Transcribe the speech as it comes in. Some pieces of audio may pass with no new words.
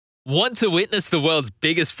Want to witness the world's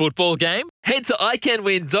biggest football game? Head to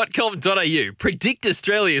iCanWin.com.au, predict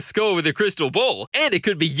Australia's score with a crystal ball, and it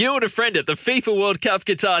could be you and a friend at the FIFA World Cup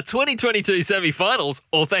Qatar 2022 semi-finals,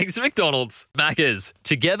 all thanks to McDonald's. Maccas,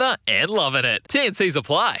 together and loving it. TNCs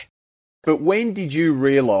apply. But when did you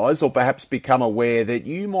realise, or perhaps become aware, that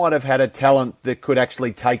you might have had a talent that could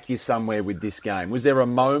actually take you somewhere with this game? Was there a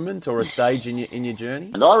moment or a stage in your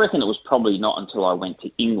journey? And I reckon it was probably not until I went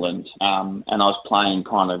to England and I was playing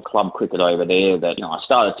kind of club cricket over there that I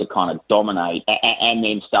started to kind of dominate and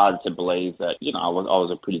then started to believe that I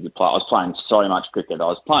was a pretty good player. I was playing so much cricket. I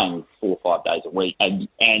was playing 4 or 5 days a week, and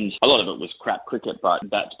a lot of it was crap cricket. But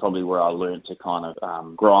that's probably where I learned to kind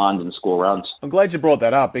of grind and score runs. I'm glad you brought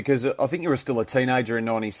that up because I think you were still a teenager in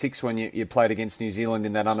 '96 when you played against New Zealand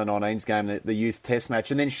in that under-19s game, the youth test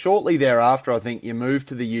match. And then shortly thereafter, I think you moved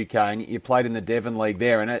to the UK and you played in the Devon League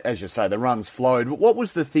there. And as you say, the runs flowed. But what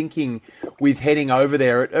was the thinking with heading over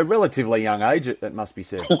there at a relatively young age, it must be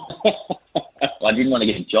said? I didn't want to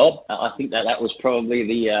get a job. I think that was probably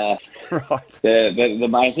the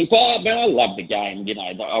main thing. But I loved the game.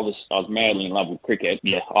 I was madly in love with cricket.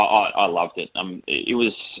 Yeah, I loved it. It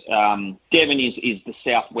was Devon is the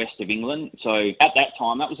southwest of England. So at that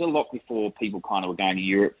time, that was a lot before people kind of were going to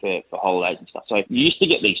Europe for holidays and stuff. So you used to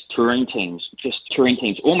get these touring teams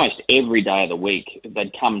almost every day of the week.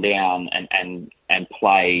 They'd come down and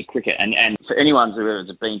play cricket. And for anyone who has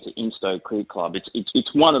been to Instow Cricket Club,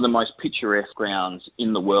 it's one of the most picturesque grounds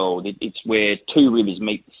in the world. It's where two rivers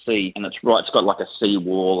meet the sea, and it's got like a sea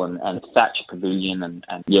wall and a thatched pavilion, and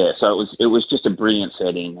so it was just a brilliant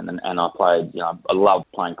setting, and I played. I loved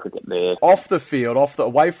playing cricket there. Off the field,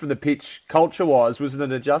 away from the pitch, culture-wise, was it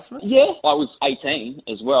an adjustment? Yeah, I was 18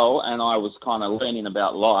 as well, and I was kind of learning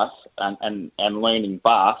about life and learning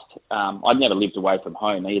fast. I'd never lived away from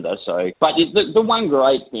home either, but the one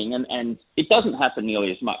great thing, and it doesn't happen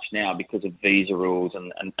nearly as much now because of visa rules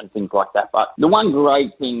and things like that, but the one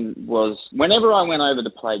great thing was whenever I went over to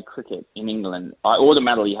play cricket in England, I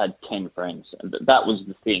automatically had 10 friends. That was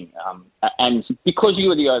the thing. And because you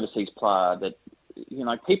were the overseas player, that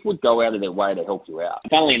people would go out of their way to help you out.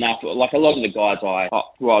 Funnily enough, like a lot of the guys who I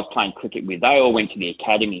was playing cricket with, they all went to the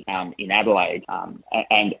academy in Adelaide,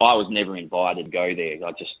 and I was never invited to go there.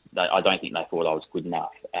 I don't think they thought I was good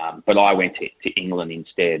enough. But I went to England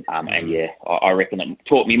instead, I reckon it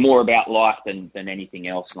taught me more about life than anything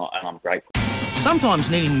else, and I'm grateful. Sometimes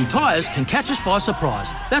needing new tyres can catch us by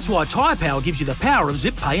surprise. That's why Tyre Power gives you the power of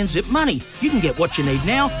Zip Pay and Zip Money. You can get what you need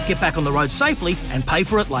now, get back on the road safely and pay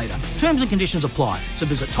for it later. Terms and conditions apply. So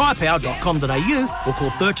visit tyrepower.com.au or call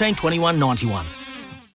 13 21 91.